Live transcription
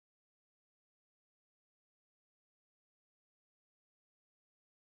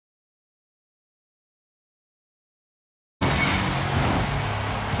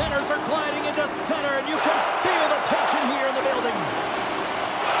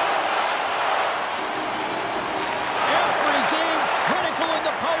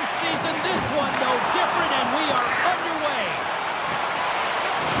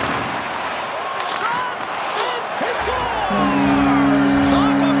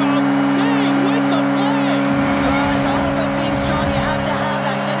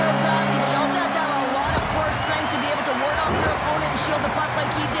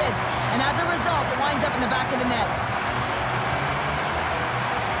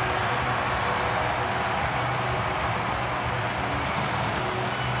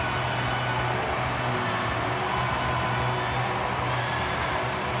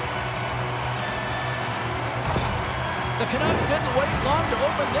The Canucks didn't wait long to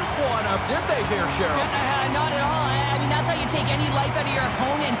open this one up, did they here, Cheryl? Not at all. I mean, that's how you take any life out of your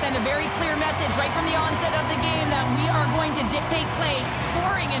opponent. Send a very clear message right from the onset of the game that we are going to dictate play,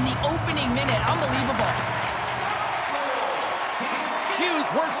 scoring in the opening minute. Unbelievable. Hughes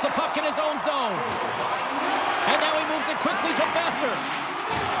works the puck in his own zone. And now he moves it quickly to Besser.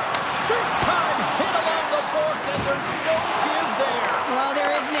 Big time hit along the boards, and there's no give there. Well, there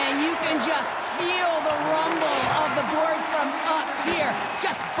isn't, and you can just feel the rumble of the boards from up here.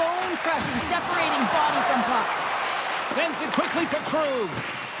 Just bone-crushing, separating body from puck. Sends it quickly to Krug.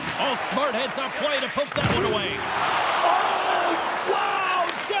 Oh, smart heads-up play to poke that one away. Oh, wow!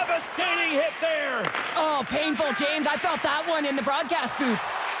 Devastating hit there. Oh, painful, James. I felt that one in the broadcast booth.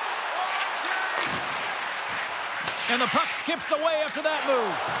 And the puck skips away after that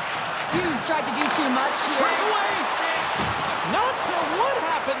move. Hughes tried to do too much here. Breakaway! Not sure what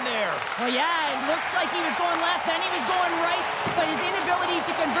happened there. Well, yeah, it looks like he was going left, then he was going right, but his inability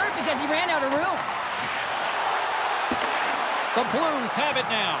to convert because he ran out of room. The Blues have it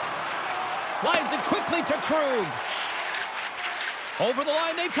now. Slides it quickly to Krug. Over the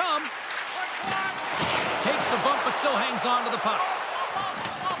line they come. Takes a bump, but still hangs on to the puck.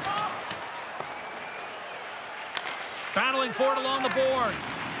 Battling for it along the boards.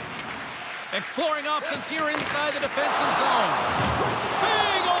 Exploring options here inside the defensive zone.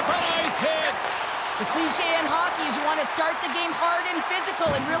 Big open ice hit. The cliche in hockey is you want to start the game hard and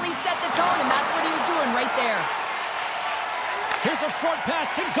physical and really set the tone, and that's what he was doing right there. Here's a short pass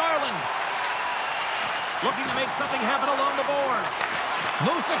to Garland. Looking to make something happen along the boards.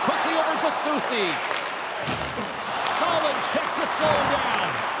 Moves it quickly over to Soucy. Solid check to slow him down.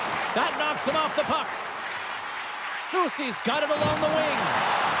 That knocks him off the puck. Soucy's got it along the wing.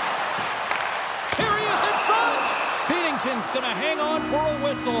 Here he is in front. Beatington's going to hang on for a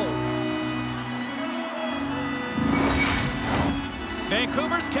whistle.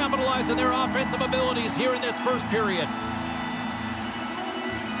 Vancouver's capitalizing their offensive abilities here in this first period.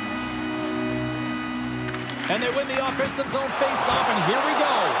 And they win the offensive zone face-off, and here we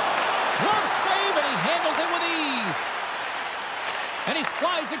go. Glove save, and he handles it with ease. And he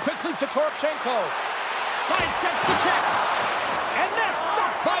slides it quickly to Toropchenko. Sidesteps the check. And that's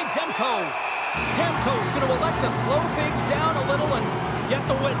stopped by Demko. Demko's going to elect to slow things down a little and get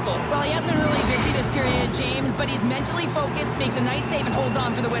the whistle. Well, he hasn't been really busy this period, James, but he's mentally focused, makes a nice save, and holds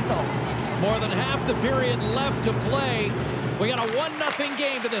on for the whistle. More than half the period left to play. We got a 1-0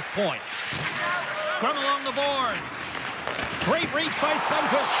 game to this point. Scrum along the boards. Great reach by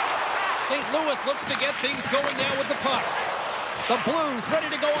Sundqvist. St. Louis looks to get things going now with the puck. The Blues ready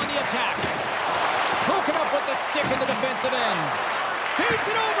to go on the attack. Broken up with the stick in the defensive end. Feeds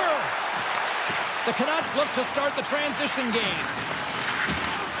it over. The Canucks look to start the transition game.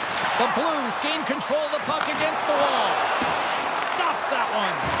 The Blues gain control of the puck against the wall. Stops that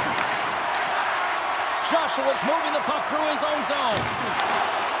one. Joshua's moving the puck through his own zone.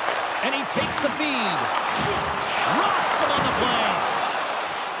 And he takes the feed. Rocks him on the play.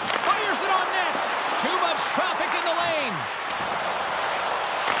 Fires it on net. Too much traffic in the lane.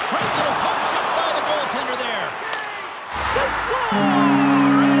 Great little poke check by the goaltender there. They score!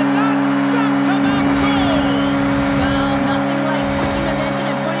 And that's back-to-back goals! Well, nothing like switching momentum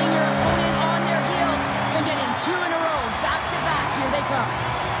and putting your opponent on their heels and getting 2 in a row. Back-to-back. Here they come.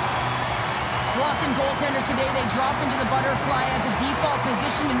 Often goaltenders today, they drop into the butterfly as a default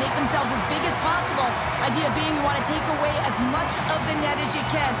position to make themselves as big as possible. Idea being you want to take away as much of the net as you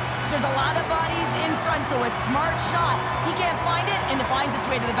can. There's a lot of bodies in front, so a smart shot. He can't find it, and it finds its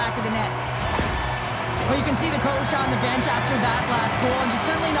way to the back of the net. Well, you can see the coach on the bench after that last goal, and he's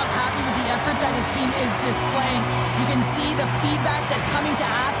certainly not happy with the effort that his team is displaying. You can see the feedback that's coming to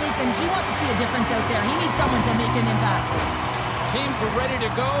athletes, and he wants to see a difference out there. He needs someone to make an impact. Teams are ready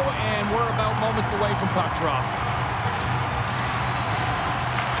to go, and we're about moments away from puck drop.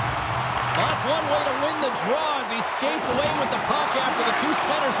 Well, that's one way to win the draw as he skates away with the puck after the 2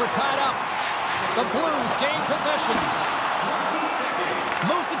 centers were tied up. The Blues gain possession.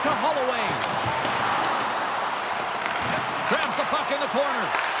 Moves it to Holloway. Grabs the puck in the corner.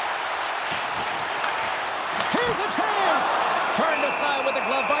 Here's a chance. Turned aside with the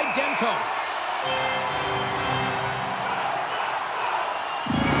glove by Demko.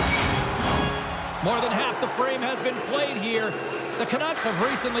 More than half the frame has been played here. The Canucks have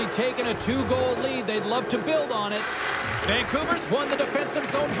recently taken a 2-goal lead. They'd love to build on it. Vancouver's won the defensive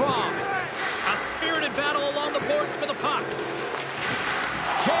zone draw. A spirited battle along the boards for the puck.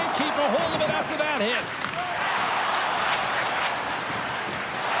 Can't keep a hold of it after that hit.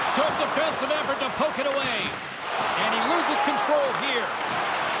 Good defensive effort to poke it away. And he loses control here.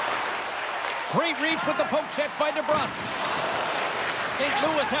 Great reach with the poke check by DeBrusque. St.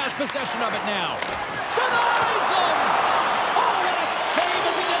 Louis has possession of it now. Denies him! Oh, what a save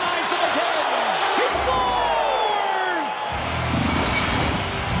as he denies them again! He scores!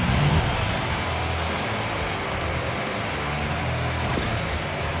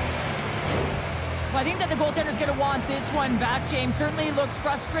 Well, I think that the goaltender's going to want this one back, James. Certainly looks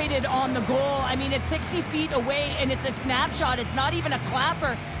frustrated on the goal. I mean, it's 60 feet away, and it's a snapshot. It's not even a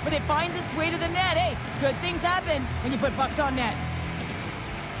clapper, but it finds its way to the net. Hey, good things happen when you put pucks on net.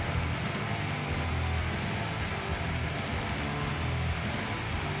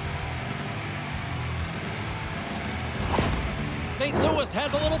 St. Louis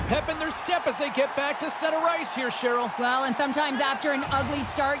has a little pep in their step as they get back to center ice here, Cheryl. Well, and sometimes after an ugly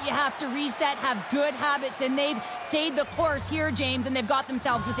start, you have to reset, have good habits, and they've stayed the course here, James, and they've got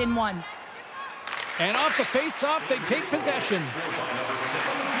themselves within one. And off the face-off, they take possession.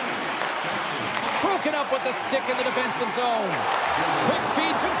 Broken up with the stick in the defensive zone. Quick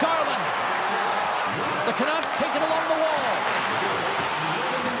feed to Garland. The Canucks take it along the wall.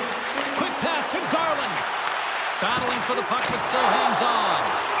 Quick pass to Garland. Battling for the puck, but still hangs on.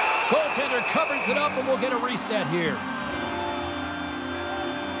 Goaltender covers it up, and we'll get a reset here.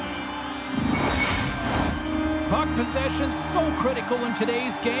 Puck possession so critical in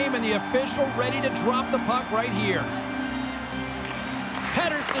today's game, and the official ready to drop the puck right here.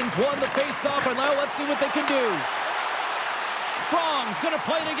 Pettersson's won the face-off, and now let's see what they can do. Sprong's going to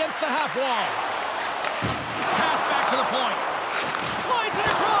play it against the half wall. Pass back to the point. Slides it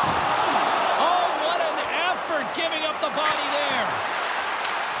across. Oh, what an effort giving up the body there.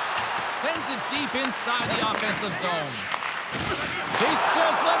 Sends it deep inside the offensive zone. He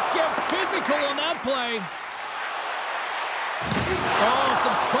says, let's get physical on that play. Oh,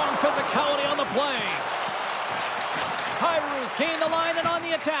 some strong physicality on the play. Kyrie's gained the line and on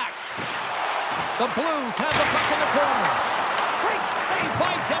the attack. The Blues have the puck in the corner. Great save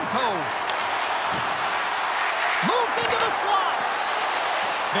by Demko. Moves into the slot.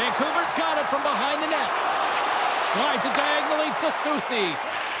 Vancouver's got it from behind the net. Slides it diagonally to Soucy.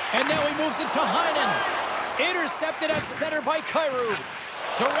 And now he moves it to Heinen. Intercepted at center by Kyrou.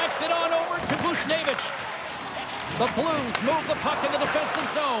 Directs it on over to Bushnevich. The Blues move the puck in the defensive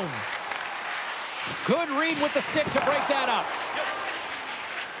zone. Good read with the stick to break that up.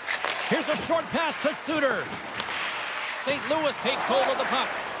 Here's a short pass to Suter. St. Louis takes hold of the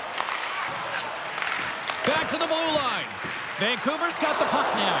puck. Back to the blue line. Vancouver's got the puck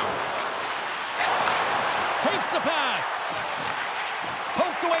now. Takes the pass.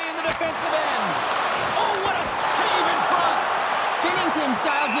 Poked away in the defensive end. Oh, what a save in front. Binnington's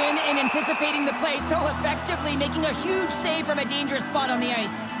dialed in and anticipating the play so effectively, making a huge save from a dangerous spot on the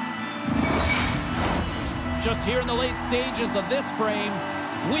ice. Just here in the late stages of this frame,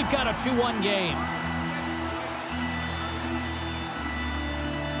 we've got a 2-1 game.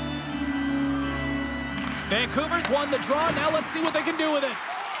 Vancouver's won the draw. Now let's see what they can do with it.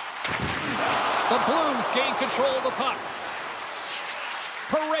 The Blues gain control of the puck.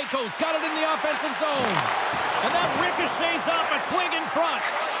 Parayko's got it in the offensive zone. And that ricochets off a twig in front.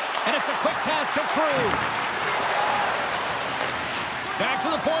 And it's a quick pass to Crew. Back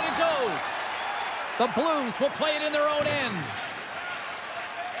to the point it goes. The Blues will play it in their own end.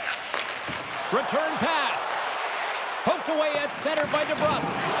 Return pass. Poked away at center by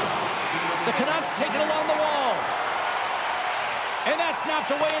DeBrusque. The Canucks take it along the wall. And that's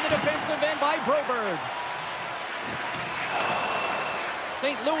knocked away in the defensive end by Broberg.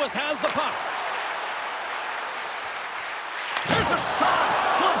 St. Louis has the puck. There's a shot.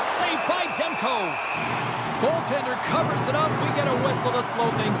 Glove saved by Demko. Goaltender covers it up. We get a whistle to slow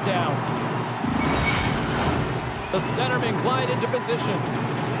things down. The centermen glide into position.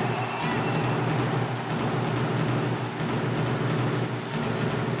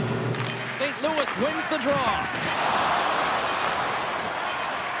 St. Louis wins the draw.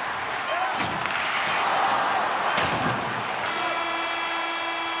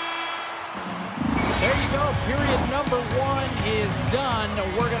 There you go. Period number 1 is done.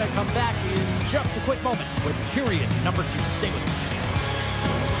 We're going to come back in just a quick moment with period number 2. Stay with us.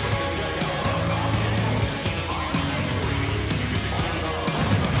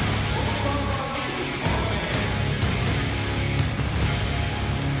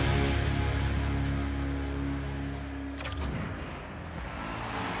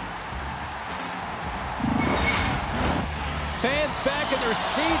 Fans back in their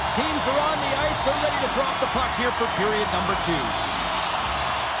seats. Teams are on the ice. They're ready to drop the puck here for period number 2.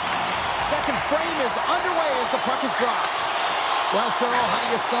 Second frame is underway as the puck is dropped. Well, Cheryl, how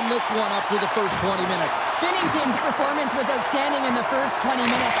do you sum this one up through the first 20 minutes? Binnington's performance was outstanding in the first 20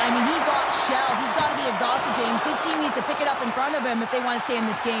 minutes. I mean, he got shelled. He's got to be exhausted, James. His team needs to pick it up in front of him if they want to stay in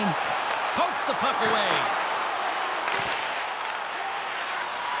this game. Pokes the puck away.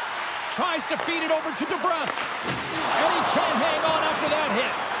 Tries to feed it over to DeBrusque. And he can't hang on after that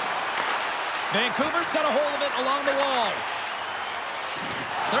hit. Vancouver's got a hold of it along the wall.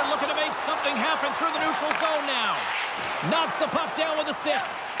 They're looking to make something happen through the neutral zone now. Knocks the puck down with a stick.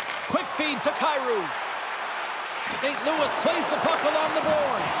 Quick feed to Kyrou. St. Louis plays the puck along the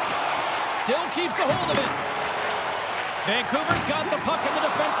boards. Still keeps a hold of it. Vancouver's got the puck in the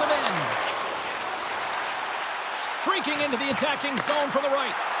defensive end. Streaking into the attacking zone from the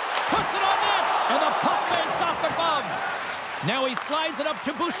right. Puts it on net. And the puck banks off the glove. Now he slides it up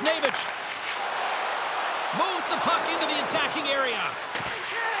to Bushnevich. Moves the puck into the attacking area.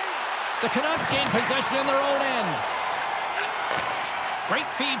 The Canucks gain possession in their own end. Great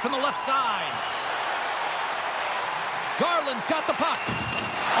feed from the left side. Garland's got the puck.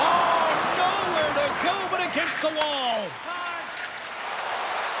 Oh, nowhere to go but against the wall.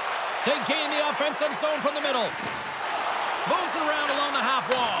 They gain the offensive zone from the middle. Moves it around along the half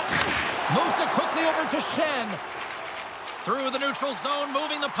wall. Moves it quickly over to Shen. Through the neutral zone,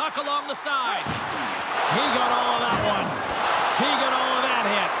 moving the puck along the side. He got all of that one. He got all of that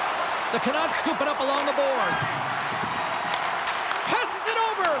hit. The Canucks scoop it up along the boards. Passes it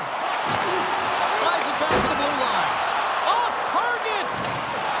over. Slides it back to the blue line. Off target.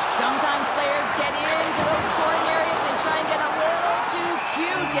 Sometimes players get into those scoring areas and they try and get a little too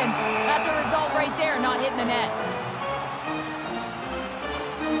cute, and that's a result right there, not hitting the net.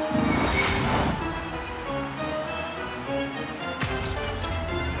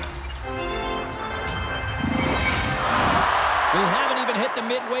 We haven't even hit the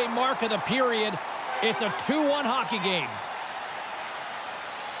midway mark of the period. It's a 2-1 hockey game.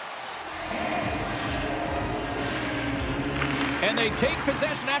 And they take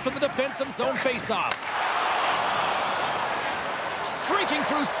possession after the defensive zone faceoff. Streaking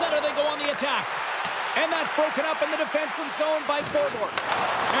through center, they go on the attack. And that's broken up in the defensive zone by Forbort.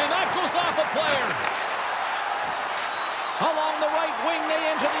 And that goes off a player. Along the right wing, they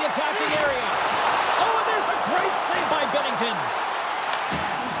enter the attacking area. Oh, and there's a great save by Binnington.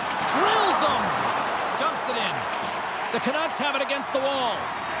 Drills them. Dumps it in. The Canucks have it against the wall.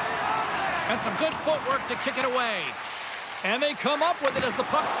 And some good footwork to kick it away. And they come up with it as the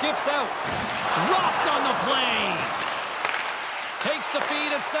puck skips out. Rocked on the play. Takes the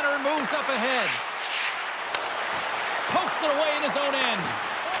feed at center and moves up ahead. Pokes it away in his own end.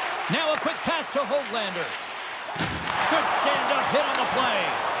 Now a quick pass to Höglander. Good stand-up hit on the play.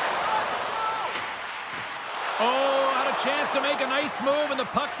 Oh, had a chance to make a nice move, and the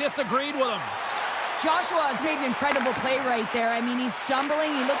puck disagreed with him. Joshua has made an incredible play right there. I mean, he's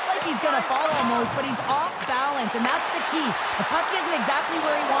stumbling. He looks like he's going to fall almost, but he's off balance, and that's the key. The puck isn't exactly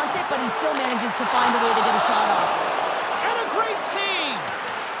where he wants it, but he still manages to find a way to get a shot off. And a great save.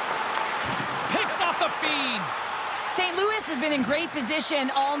 Picks off the feed. St. Louis has been in great position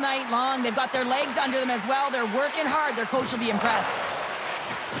all night long. They've got their legs under them as well. They're working hard. Their coach will be impressed.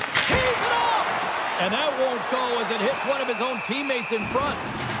 He's it off! And that won't go as it hits one of his own teammates in front.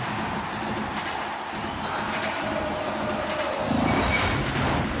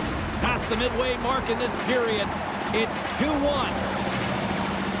 Past the midway mark in this period, it's 2-1.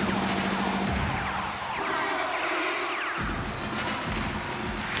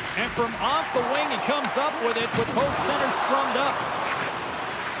 And from off the wing, he comes up with it with both centers scrummed up.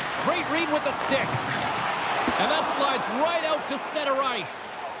 Great read with the stick. And that slides right out to center ice.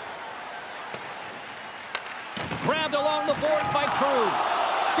 Grabbed along the boards by Krug.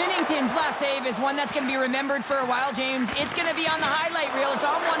 Binnington's last save is one that's going to be remembered for a while, James. It's going to be on the highlight reel. It's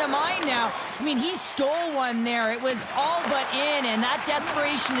on one of mine now. I mean, he stole one there. It was all but in, and that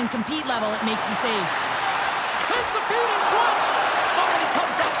desperation and compete level, it makes the save. Sends the feed in front. Oh, he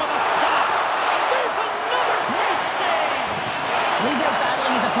comes up with a stop. There's another great save. He's out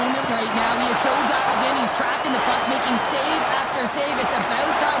battling his opponent right now. He is so dialed in. He's tracking the puck, making save after save. It's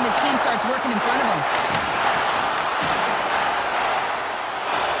about time his team starts working in front of him.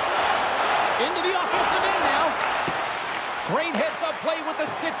 Into the offensive end now. Great heads-up play with the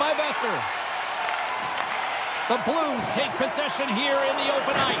stick by Vesser. The Blues take possession here in the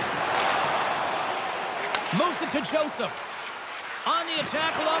open ice. Moves it to Joseph. On the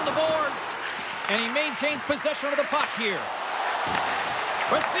attack along the boards. And he maintains possession of the puck here.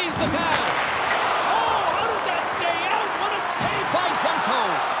 Receives the pass. Oh, how did that stay out? What a save by Demko.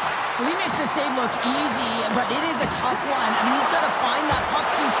 Well, he makes the save look easy, but it is a tough one. I mean, he's got to find that puck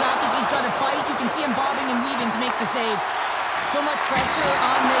through traffic. He's got to fight. You can see him bobbing and weaving to make the save. So much pressure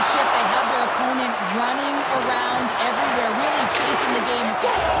on this shift. They have their opponent running around everywhere, really chasing the game.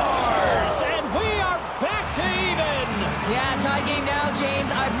 Scores! And we are back to even. Yeah, tie game now, James.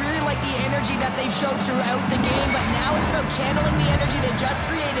 I really like the energy that they've showed throughout the game, but now it's about channeling the energy they just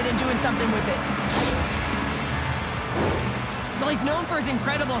created and doing something with it. Well, he's known for his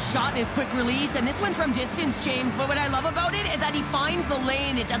incredible shot and his quick release, and this one's from distance, James. But what I love about it is that he finds the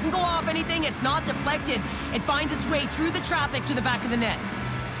lane. It doesn't go off anything. It's not deflected. It finds its way through the traffic to the back of the net.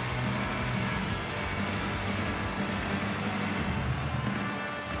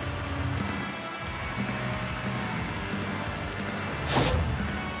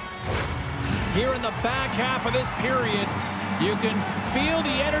 Here in the back half of this period, you can feel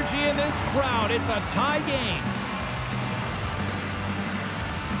the energy in this crowd. It's a tie game.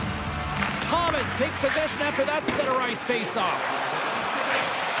 Thomas takes possession after that center ice face-off.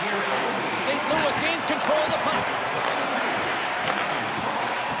 St. Louis gains control of the puck.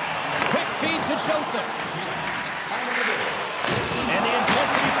 Quick feed to Joseph. And the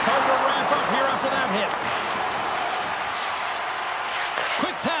intensity starting to ramp up here after that hit.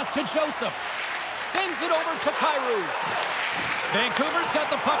 Quick pass to Joseph. Sends it over to Kyrou. Vancouver's got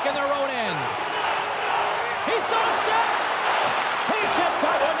the puck in their own end. He's got a step. Can't get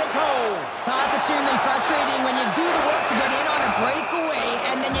that one to go. Well, that's extremely frustrating when you do the work to get in on a breakaway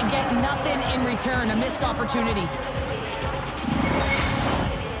and then you get nothing in return, a missed opportunity.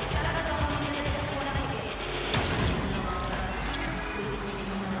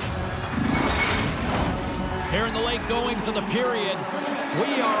 Here in the late goings of the period,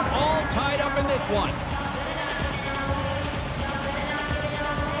 we are all tied up in this one.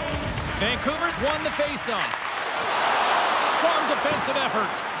 Vancouver's won the faceoff. Strong defensive effort.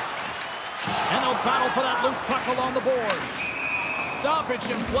 And they'll battle for that loose puck along the boards. Stoppage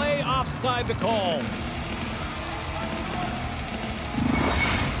in play, offside the call.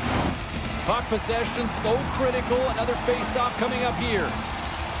 Puck possession so critical. Another faceoff coming up here.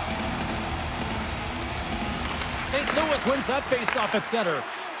 St. Louis wins that faceoff at center.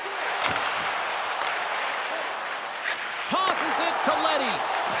 Tosses it to Leddy.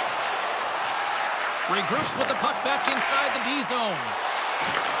 Regroups with the puck back inside the D zone.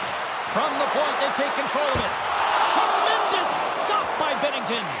 From the point, they take control of it. Tremendous stop by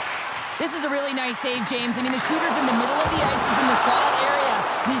Bennington. This is a really nice save, James. I mean, the shooter's in the middle of the ice, is in the slot area,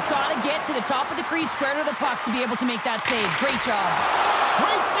 and he's got to get to the top of the crease, square to the puck to be able to make that save. Great job.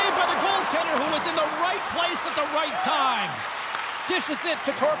 Great save by the goaltender, who was in the right place at the right time. Dishes it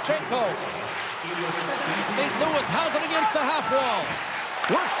to Torchenko. St. Louis has it against the half wall.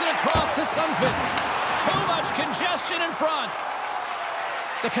 Works it across to Sundqvist. Too much congestion in front.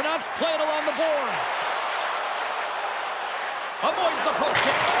 The Canucks play it along the boards. Avoids the poke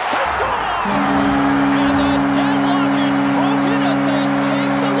check. They score! And the deadlock is broken as they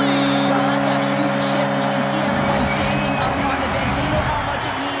take the lead. Well, that's a huge shift, and you can see everyone standing up on the bench. They know how much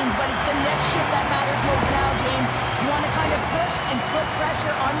it means, but it's the next shift that matters most now, James. You want to kind of push and put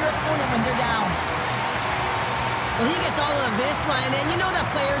pressure on your opponent when they're down. Well, he gets all of this one, and you know that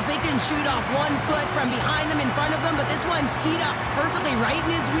players, they can shoot off 1 foot from behind them, in front of them, but this one's teed up perfectly right in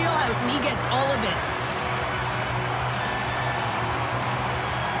his wheelhouse, and he gets all of it.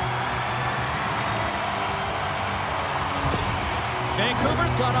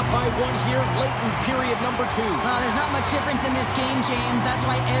 Vancouver's got up by 1 here, late in period number 2. There's not much difference in this game, James. That's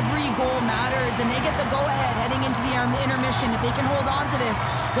why every goal matters, and they get the go-ahead heading into the intermission. If they can hold on to this,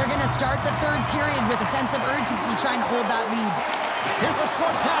 they're going to start the 3rd period with a sense of urgency, trying to hold that lead. Here's a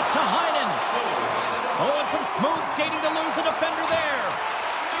short pass to Heinen. Oh, and some smooth skating to lose the defender there.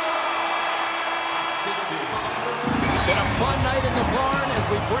 Been a fun night in the barn as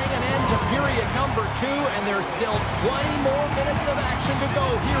we bring an end to period number 2, and there's still 20 more minutes of action to go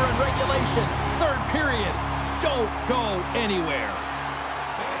here in regulation. 3rd period. Don't go anywhere.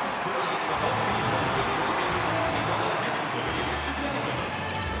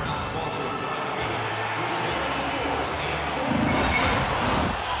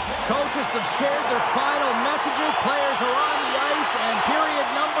 Coaches have shared their final messages. Players are on the ice, and period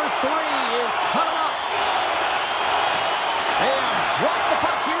number 3 is coming up. They have dropped the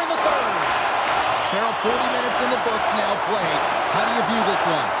puck here in the 3rd. Cheryl, 40 minutes in the books now played. How do you view this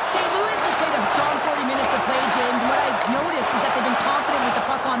one? St. Louis has played a strong 40 minutes of play, James, and what I've noticed is that they've been confident with the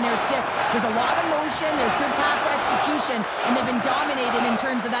puck on their stick. There's a lot of motion, there's good pass execution, and they've been dominated in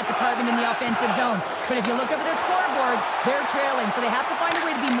terms of that department in the offensive zone. But if you look over the scoreboard, they're trailing, so they have to find a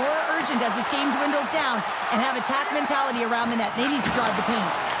way to be more urgent as this game dwindles down and have attack mentality around the net. They need to drive the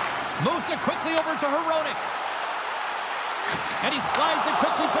paint. Moves it quickly over to Hronek. And he slides it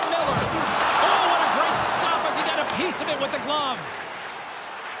quickly to Miller. Oh, what a great stop as he got a piece of it with the glove.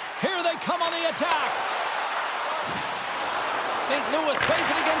 Louis plays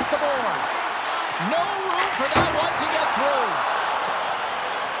it against the boards. No room for that one to get through.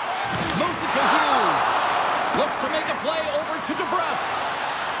 Moves it to Hughes. Looks to make a play over to DeBrusque.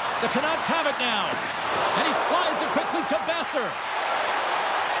 The Canucks have it now. And he slides it quickly to Besser.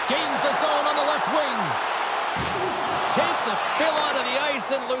 Gains the zone on the left wing. Takes a spill onto the ice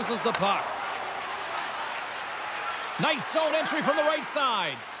and loses the puck. Nice zone entry from the right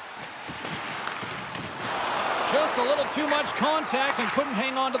side. Just a little too much contact and couldn't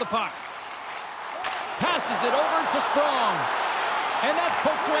hang on to the puck. Passes it over to Strong. And that's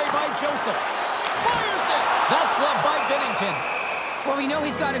poked away by Joseph. Fires it! That's gloved by Binnington. Well, we know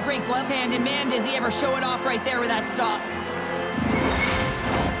he's got a great glove hand, and man, does he ever show it off right there with that stop.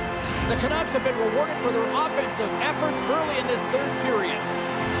 The Canucks have been rewarded for their offensive efforts early in this third period.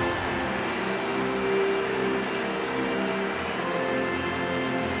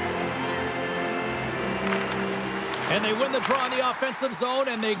 And they win the draw in the offensive zone,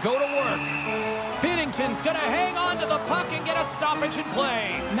 and they go to work. Binnington's going to hang on to the puck and get a stoppage in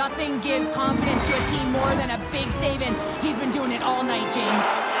play. Nothing gives confidence to a team more than a big save, and he's been doing it all night, James.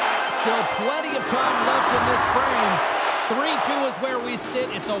 Still plenty of time left in this frame. 3-2 is where we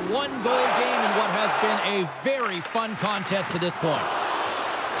sit. It's a one-goal game in what has been a very fun contest to this point.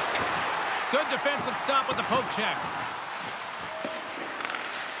 Good defensive stop with the poke check.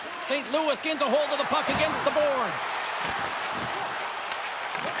 St. Louis gains a hold of the puck against the boards.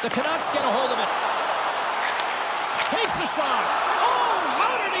 The Canucks get a hold of it. Takes a shot. Oh,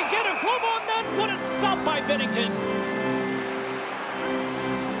 how did he get a glove on that? What a stop by Binnington.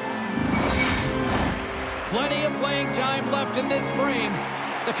 Plenty of playing time left in this frame.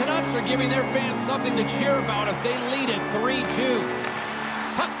 The Canucks are giving their fans something to cheer about as they lead it 3-2.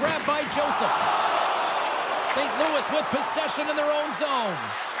 Puck grab by Joseph. St. Louis with possession in their own zone.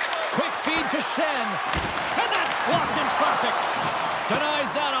 Quick feed to Shen. And that's blocked in traffic.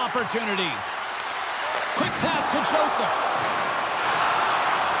 Denies that opportunity. Quick pass to Joseph.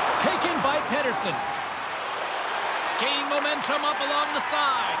 Taken by Pedersen. Gaining momentum up along the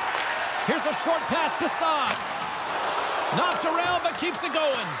side. Here's a short pass to Saad. Knocked around but keeps it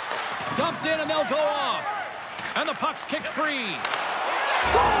going. Dumped in and they'll go off. And the puck's kicked free.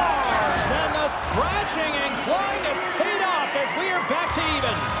 Scores! And the scratching and clawing has paid off as we are back to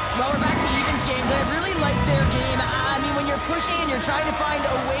even. Well, we're back to evens, James. I really like their game. I mean, when you're pushing and you're trying to find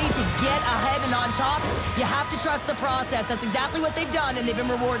a way to get ahead and on top, you have to trust the process. That's exactly what they've done, and they've been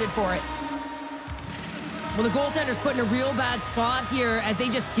rewarded for it. Well, the goaltender's put in a real bad spot here as they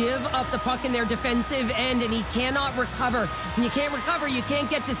just give up the puck in their defensive end, and he cannot recover. When you can't recover, you can't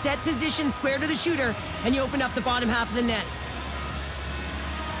get to set position square to the shooter, and you open up the bottom half of the net.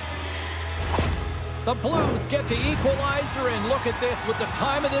 The Blues get the equalizer, and look at this with the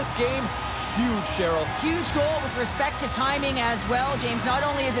time of this game. Huge, Cheryl. Huge goal with respect to timing as well, James. Not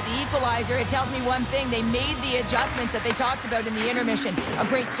only is it the equalizer, it tells me one thing. They made the adjustments that they talked about in the intermission. A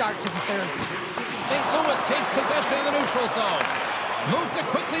great start to the third. St. Louis takes possession in the neutral zone. Moves it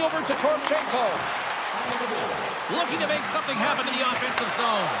quickly over to Torchenko. Looking to make something happen in the offensive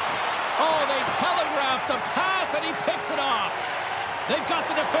zone. Oh, they telegraphed the pass, and he picks it off. They've got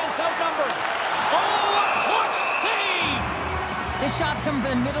the defense outnumbered. Oh, a clutch save! This shot's coming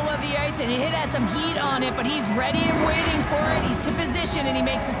from the middle of the ice, and it has some heat on it, but he's ready and waiting for it. He's to position, and he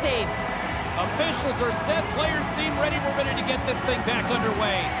makes the save. Officials are set. Players seem ready. We're ready to get this thing back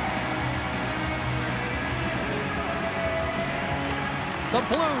underway. The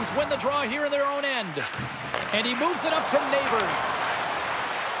Blues win the draw here in their own end. And he moves it up to Neighbors.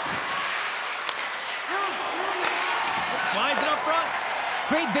 Slides it up front.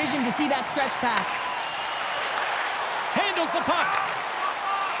 Great vision to see that stretch pass. Handles the puck.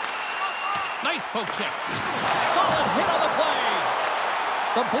 Nice poke check. Solid hit on the play.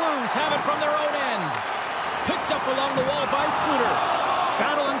 The Blues have it from their own end. Picked up along the wall by Suter.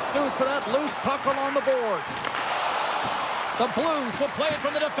 Battle ensues for that loose puck along the boards. The Blues will play it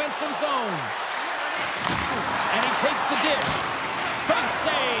from the defensive zone. And he takes the dish. Big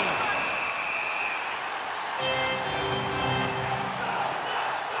save.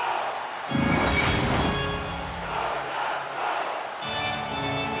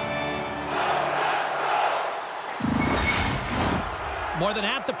 More than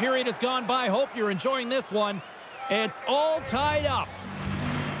half the period has gone by. Hope you're enjoying this one. It's all tied up.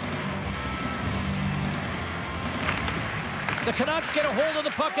 The Canucks get a hold of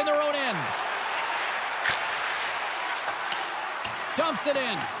the puck in their own end. Dumps it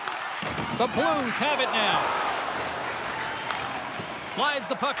in. The Blues have it now. Slides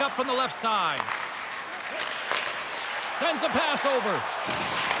the puck up from the left side. Sends a pass over.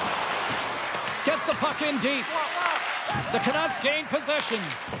 Gets the puck in deep. The Canucks gain possession.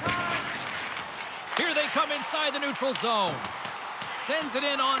 Here they come inside the neutral zone. Sends it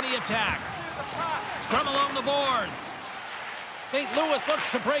in on the attack. Scrum along the boards. St. Louis looks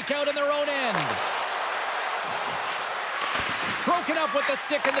to break out in their own end. Broken up with the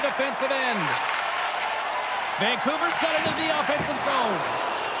stick in the defensive end. Vancouver's got into the offensive zone.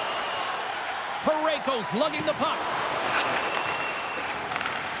 Parayko's lugging the puck.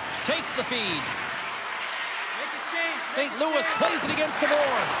 Takes the feed. St. Louis plays it against the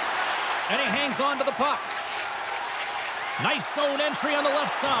boards. And he hangs on to the puck. Nice zone entry on the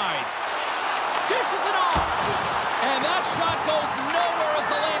left side. Dishes it off. And that shot goes nowhere as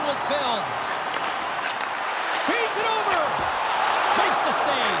the lane was filled. Feeds it over. Makes the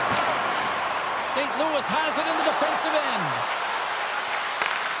save. St. Louis has it in the defensive end.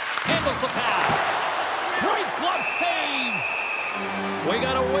 Handles the pass. Great glove save. We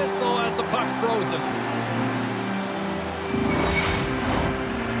got a whistle as the puck's frozen.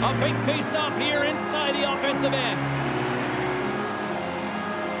 A big face-off here inside the offensive end.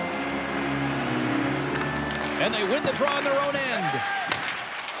 And they win the draw on their own end.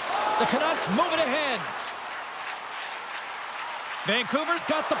 The Canucks move it ahead. Vancouver's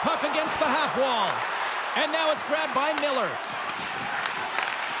got the puck against the half wall. And now it's grabbed by Miller.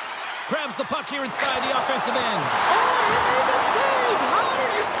 Grabs the puck here inside the offensive end. Oh, he made the save! How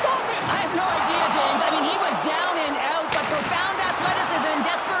did he stop it? I have no idea, James. I mean, he was down and out, but profound athleticism and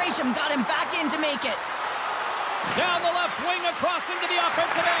desperation got him back in to make it. Down the left wing, across into the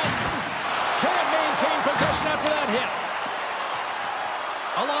offensive end. Can't maintain possession after that hit.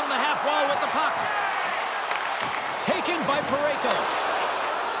 Along the half wall with the puck. Taken by Parayko.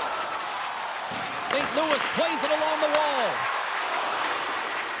 St. Louis plays it along the wall.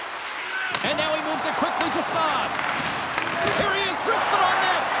 And now he moves it quickly to Saad. Here he is, wristed on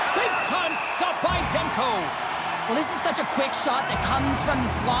net. Big time stop by Demko. Well, this is such a quick shot that comes from the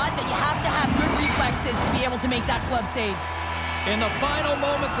slot that you have to have good reflexes to be able to make that glove save. In the final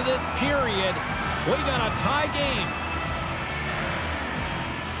moments of this period, we got a tie game.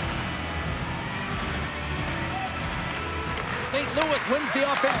 St. Louis wins the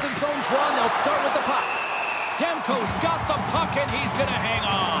offensive zone draw, and they'll start with the puck. Demko's got the puck, and he's going to hang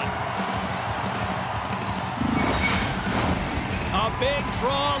on. A big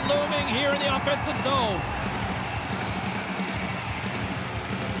draw looming here in the offensive zone.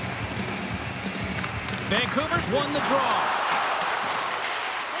 Vancouver's won the draw.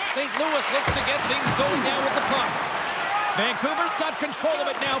 St. Louis looks to get things going down with the puck. Vancouver's got control of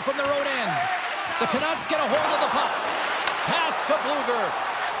it now from their own end. The Canucks get a hold of the puck. Pass to Bluger.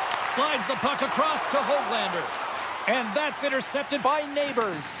 Slides the puck across to Höglander. And that's intercepted by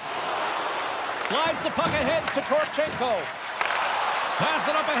Neighbors. Slides the puck ahead to Torchenko. Pass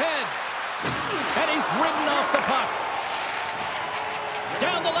it up ahead. And he's ridden off the puck.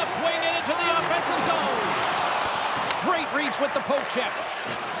 Down the left wing and into the offensive zone. Great reach with the poke check.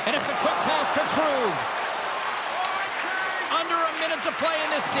 And it's a quick pass to Krug. Under a minute to play in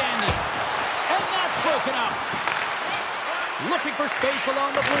this dandy. And that's broken up. Looking for space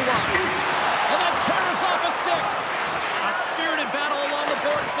along the blue line. And that carries off a stick. A spirited battle along the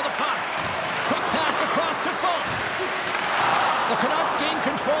boards for the puck. Quick pass across to Folk. The Canucks gain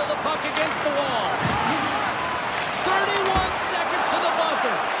control of the puck against the wall. 31 seconds to the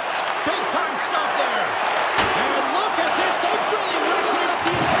buzzer. Big time stop there. And look at this. They've really ratcheted up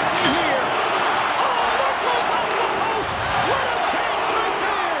the intensity here. Oh, that goes off the post. What a chance right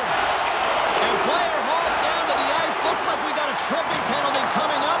there. And player hauled down to the ice. Looks like we got a tripping penalty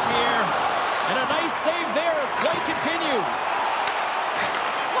coming up here. And a nice save there as play continues.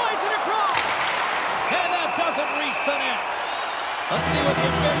 Slides it across. And that doesn't reach the net. Let's see what the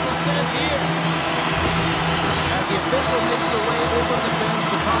official says here. As the official makes their way over the bench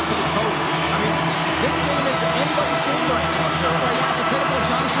to talk to the coach. I mean, this game is anybody's game right now, sure. Well, yeah, it's a critical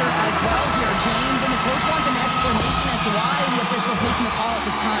juncture as well here, James. And the coach wants an explanation as to why the official's making the call at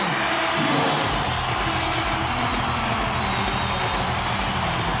this time.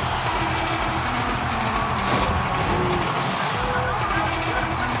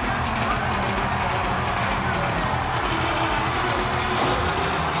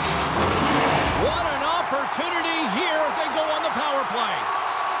 Opportunity here as they go on the power play.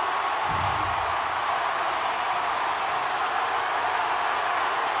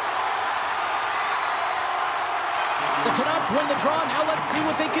 The Canucks win the draw. Now let's see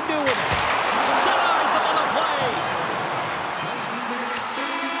what they can do with it. Denies him on the play.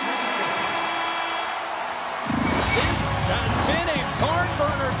 This has been a barn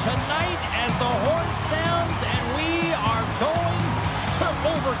burner tonight as the horn sounds, and we are going to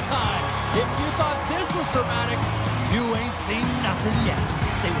overtime. If you thought this was dramatic, You ain't seen nothing yet.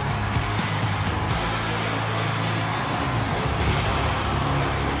 Stay with us.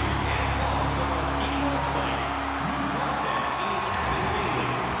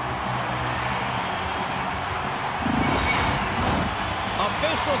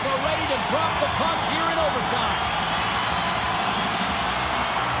 Officials are ready to drop the puck here in overtime.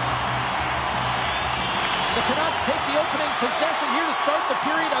 The Canucks take the opening possession here to start the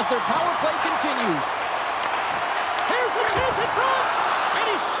period as their power play continues. Here's a chance in front! And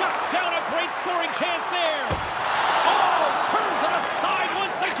he shuts down a great scoring chance there. Oh, turns it aside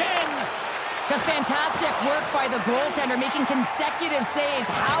once again. Just fantastic work by the goaltender, making consecutive saves.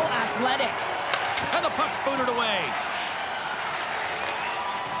 How athletic. And the puck's booted away.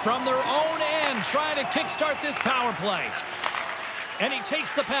 From their own end, trying to kickstart this power play. And he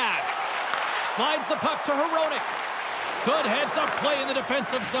takes the pass. Slides the puck to Hronek. Good heads-up play in the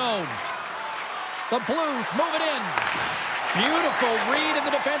defensive zone. The Blues move it in. Beautiful read in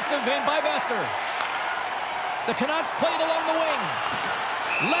the defensive end by Besser. The Canucks played along the wing.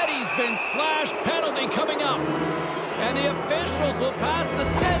 Leddy's been slashed. Penalty coming up. And the officials will pass the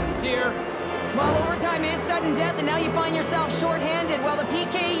sentence here. Well, overtime is sudden death, and now you find yourself shorthanded. Well, the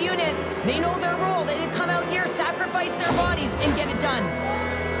PK unit, they know their role. They did come out here, sacrifice their bodies, and get it done.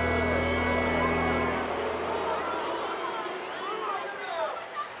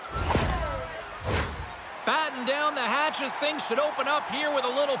 Batten down the hatches. Things should open up here with a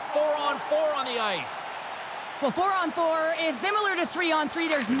little 4-on-4 on the ice. Well, 4-on-4 is similar to 3-on-3.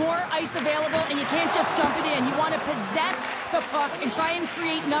 There's more ice available, and you can't just dump it in. You want to possess the puck and try and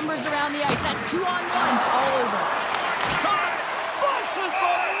create numbers around the ice. That's 2-on-1s all over. Shot flushes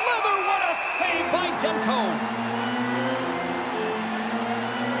the leather. What a save by Demko.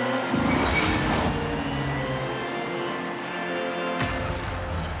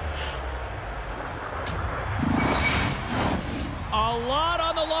 A lot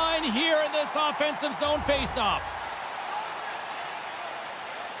on the line here in this offensive zone faceoff.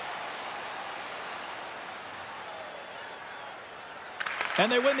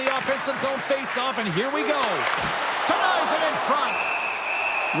 And they win the offensive zone faceoff, and here we go. Denies it in front.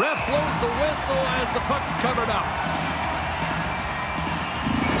 Ref blows the whistle as the puck's covered up.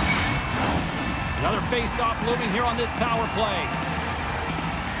 Another faceoff looming here on this power play.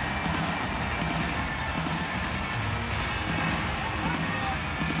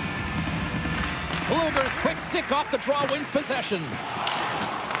 Blueger's quick stick off the draw wins possession.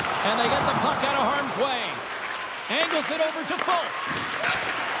 And they get the puck out of harm's way. Angles it over to Folk.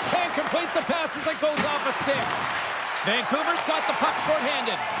 Can't complete the pass as it goes off a stick. Vancouver's got the puck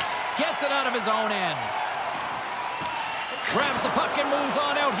shorthanded. Gets it out of his own end. Grabs the puck and moves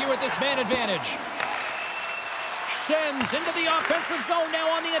on out here with this man advantage. Shens into the offensive zone now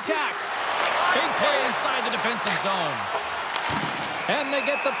on the attack. Big play inside the defensive zone. And they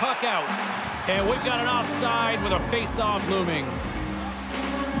get the puck out. And we've got an offside with a face-off looming.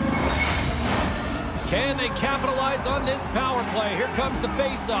 Can they capitalize on this power play? Here comes the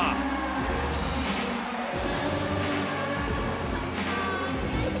face-off.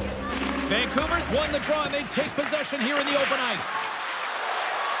 Vancouver's won the draw, and they take possession here in the open ice.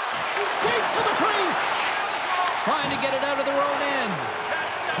 Skates to the crease. Trying to get it out of their own end.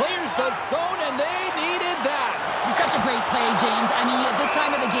 Clears the zone, and they needed that. It's such a great play, James. I mean, at this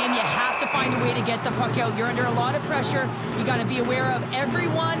time of the game, you have to find a way to get the puck out. You're under a lot of pressure. You got to be aware of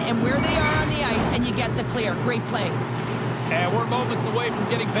everyone and where they are on the ice, and you get the clear. Great play. And we're moments away from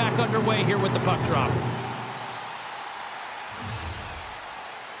getting back underway here with the puck drop.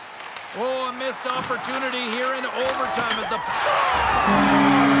 Oh, a missed opportunity here in overtime as the...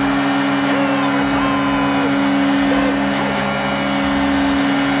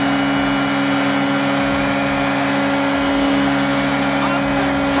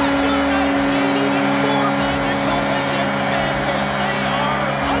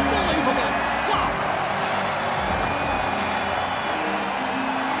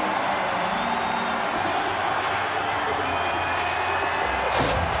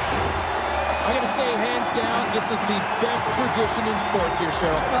 This is the best tradition in sports here,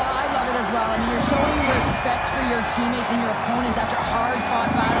 Cheryl. Well, I love it as well. I mean, you're showing respect for your teammates and your opponents after a hard-fought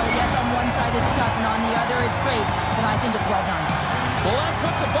battle. Yes, on one side it's tough, and on the other it's great. And I think it's well done. Well, that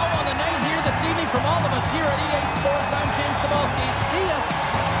puts a bow on the night here this evening from all of us here at EA Sports. I'm James Cebulski. See ya.